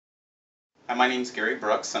Hi, my name is Gary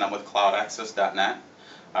Brooks and I'm with CloudAccess.net.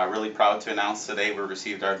 Really proud to announce today we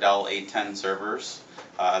received our Dell A10 servers.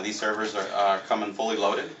 These servers are coming fully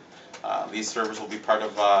loaded. These servers will be part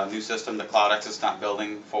of a new system that CloudAccess is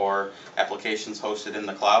building for applications hosted in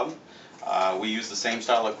the cloud. We use the same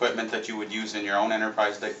style equipment that you would use in your own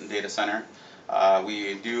enterprise data center.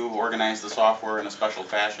 We do organize the software in a special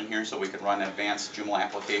fashion here so we can run advanced Joomla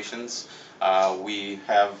applications. We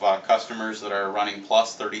have customers that are running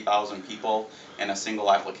plus 30,000 people in a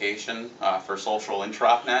single application for social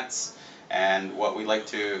intraop nets. And what we'd like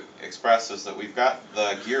to express is that we've got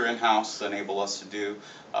the gear in-house to enable us to do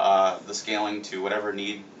the scaling to whatever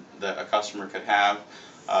need that a customer could have.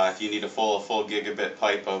 If you need a full gigabit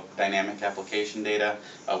pipe of dynamic application data,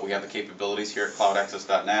 we have the capabilities here at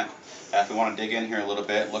CloudAccess.net. If we want to dig in here a little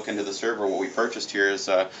bit, look into the server, what we purchased here is,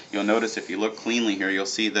 you'll notice if you look cleanly here, you'll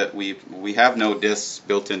see that we have no disks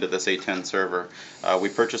built into this A10 server. We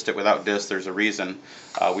purchased it without disks. There's a reason.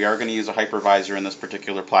 We are going to use a hypervisor in this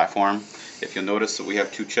particular platform. If you'll notice that we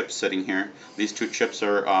have two chips sitting here, these two chips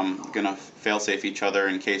are going to fail-safe each other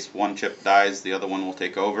in case one chip dies, the other one will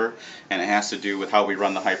take over, and it has to do with how we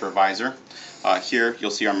run the hypervisor. Here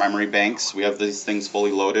you'll see our memory banks. We have these things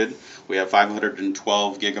fully loaded. We have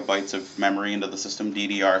 512 gigabytes of memory into the system,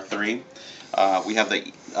 DDR3. We have the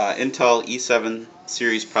Intel E7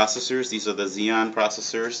 series processors. These are the Xeon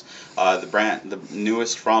processors, the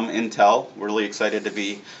newest from Intel. We're really excited to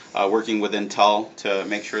be working with Intel to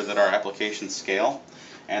make sure that our applications scale.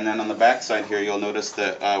 And then on the back side here, you'll notice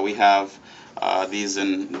that we have these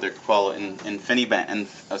in they're called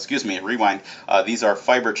InfiniBand. Rewind. These are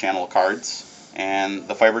fiber channel cards. And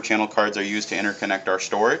the fiber channel cards are used to interconnect our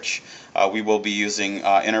storage. We will be using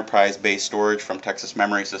enterprise-based storage from Texas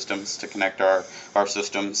Memory Systems to connect our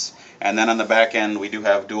systems. And then on the back end, we do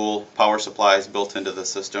have dual power supplies built into the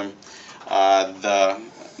system. The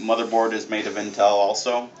motherboard is made of Intel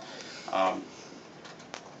also.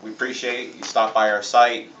 We appreciate you stop by our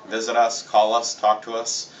site, visit us, call us, talk to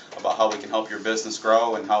us about how we can help your business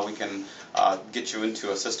grow and how we can get you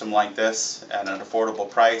into a system like this at an affordable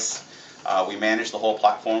price. We manage the whole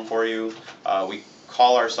platform for you. We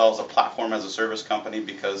call ourselves a platform as a service company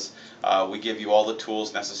because we give you all the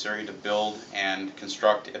tools necessary to build and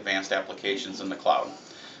construct advanced applications in the cloud.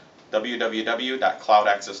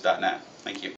 www.cloudaccess.net. Thank you.